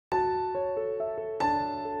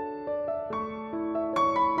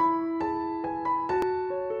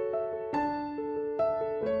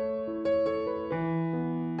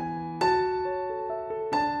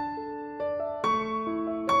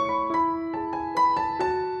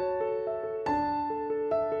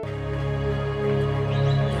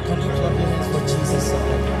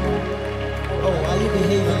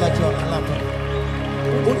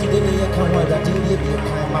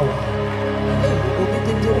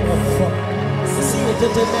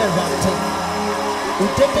did the Merate, who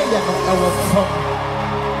did the Yano, our from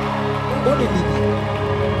only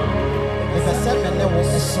if I said, and there was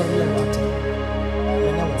a sorry about it.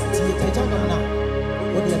 And I was to be now.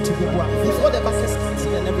 What you have to be one before the buckets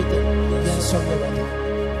and everything. Then sorry about it.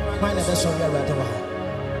 Why never sorry about the why?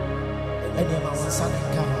 And your mama's son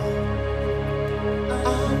come out.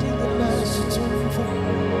 I didn't know to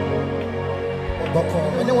Boko,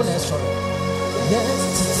 and no one else sorry.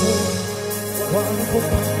 Yes, one book.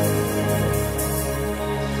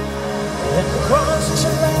 And cross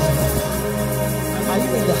your life. Are you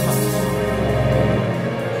in the house?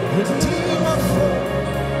 It's team of four.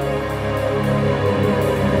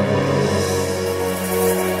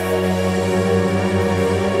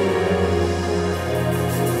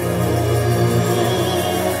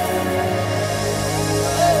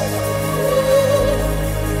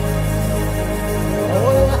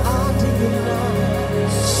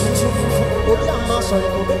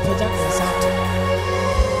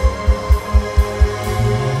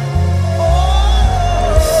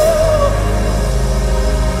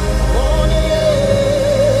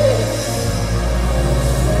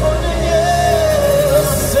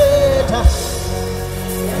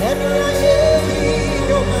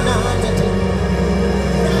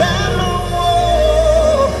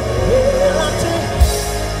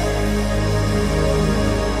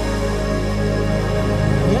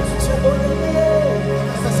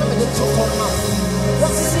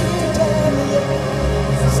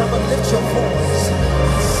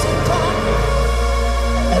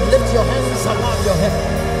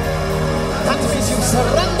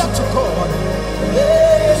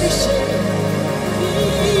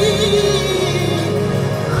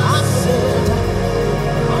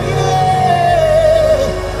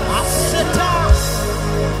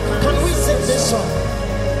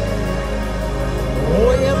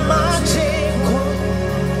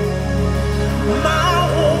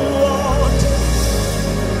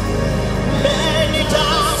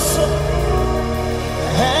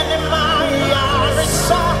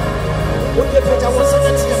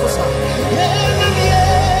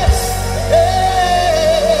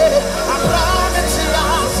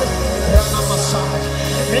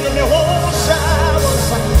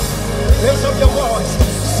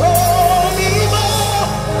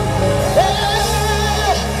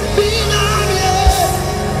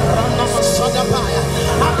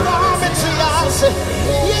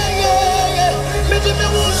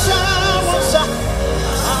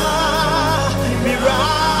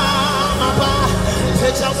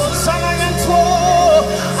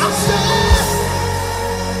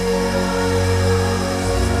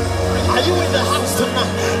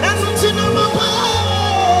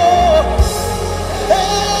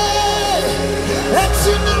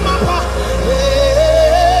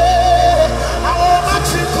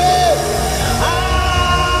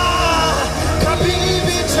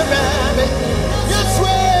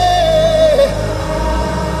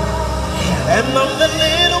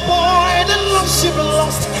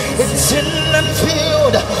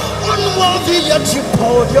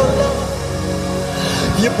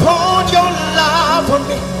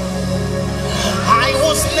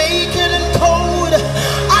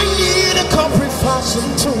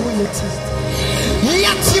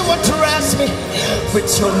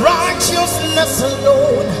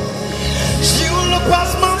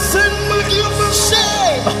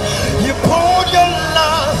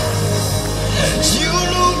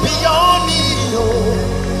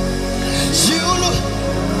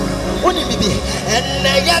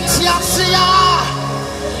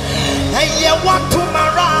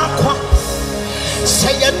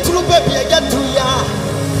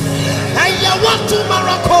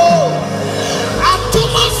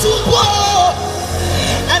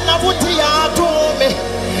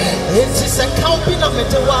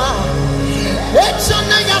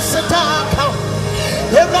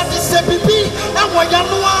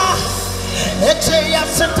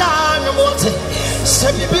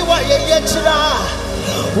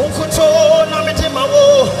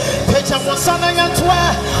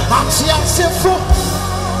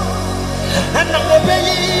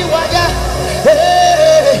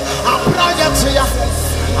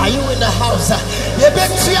 Are you in the house? You bet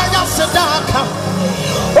you are Sadaka.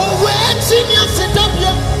 Oh, waiting, you sit up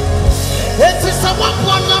here. It is a one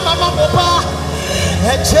Mama.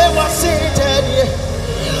 And she was seated.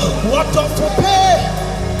 What of to pay?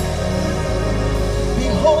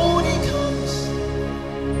 Behold, he comes,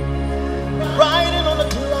 riding on the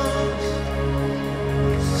clouds,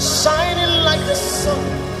 shining like the sun.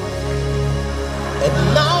 And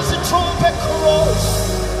now the trumpet calls.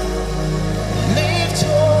 Lift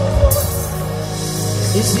your voice,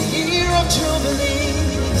 It's the year of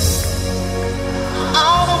jubilees.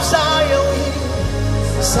 Out of Zion,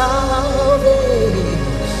 salvation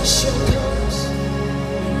comes.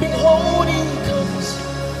 Behold, he comes.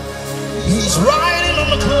 He's riding on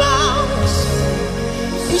the clouds.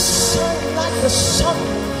 He's shining like the sun.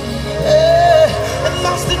 And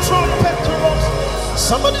that's the trumpet drums.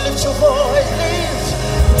 Somebody lift your voice.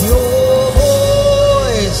 Lift your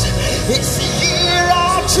voice. It's the year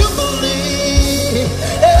of jubilee.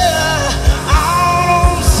 Out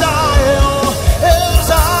of Zion,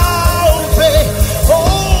 salvation.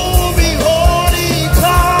 Oh, behold, he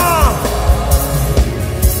comes.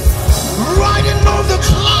 Riding on the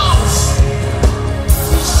clouds.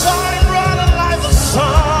 He's shining brighter like the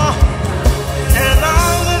sun. And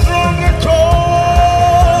I'm the trumpet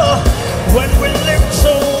call. When we lift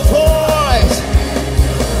your voice,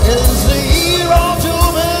 it's the year of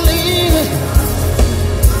jubilee.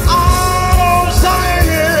 Out of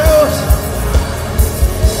Zion.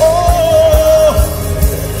 Oh,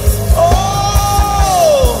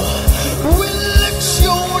 oh, we lift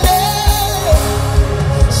your name.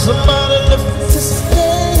 Somebody lift his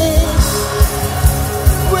name.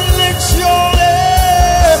 We lift your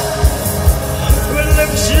name. We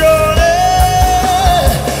lift your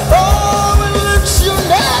name. Oh, we lift your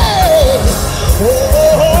name. Oh,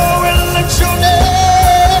 we lift your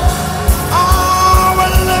name. Ah, we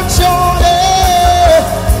lift your name.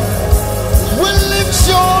 We lift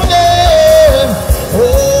your name.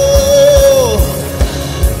 Oh,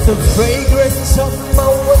 the fragrance of my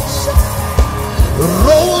worship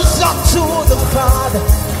rose up to the Father.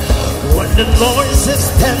 When the noise is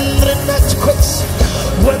tender and earthquakes,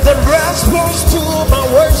 when the response to my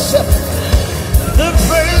worship, the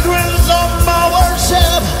fragrance of my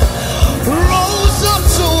worship rose up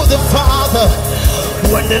to the Father.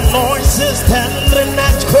 When the noise is tender and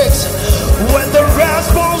earthquakes, when the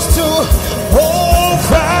response to oh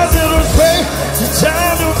Christ it was faith to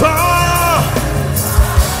turn to fire.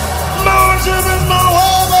 My worship is my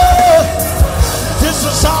weapon. This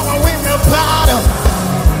is how I win the battle.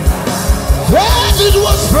 As it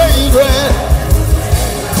was fragrant,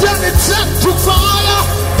 then it turned to fire.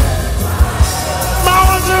 My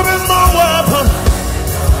worship is my weapon.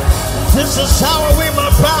 This is how I win my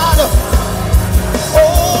battle.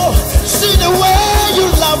 Oh, see the way you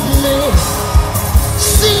love me.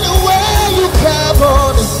 See the way you care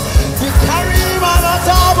for me. You carry me by the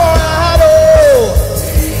top of your head. Oh,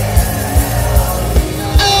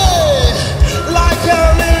 hey, like a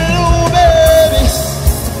little baby.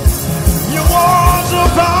 You want to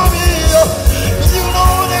buy me. You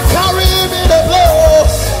know they carry me the blow.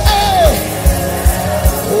 Hey,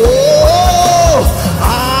 oh,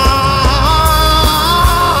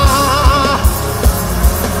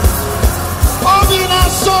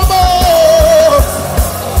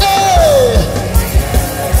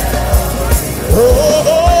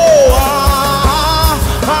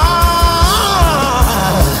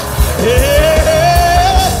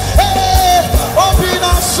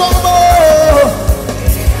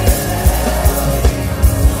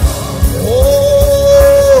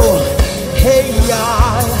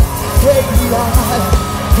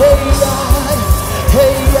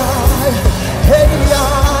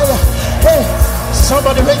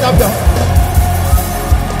 somebody raise up your.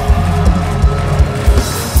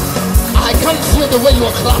 I can't feel the way you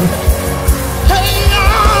are clapping. Hey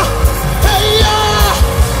yeah, hey yeah,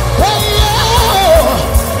 hey yeah,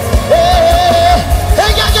 hey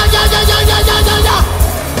yeah, yeah, yeah, yeah, yeah, yeah, yeah, yeah.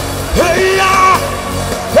 Hey yeah,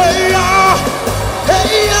 hey yeah, hey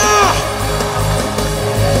yeah.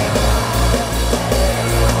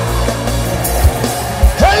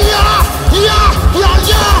 Hey yeah, yeah, yeah,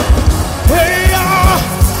 yeah. Hey yeah,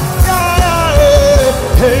 yeah, yeah,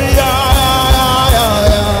 hey yeah, yeah,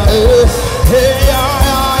 yeah, hey yeah,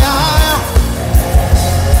 yeah, yeah.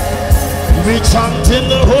 We chant in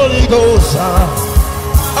the Holy Ghost.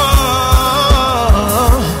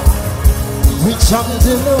 We chant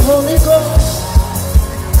in the Holy Ghost.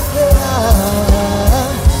 Yeah.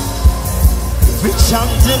 We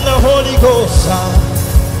chant in the Holy Ghost.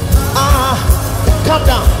 Come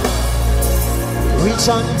down. We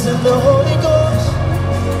chant in the Holy Ghost.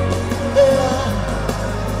 Yeah.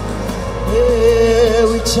 Yeah,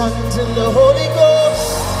 we chant in the Holy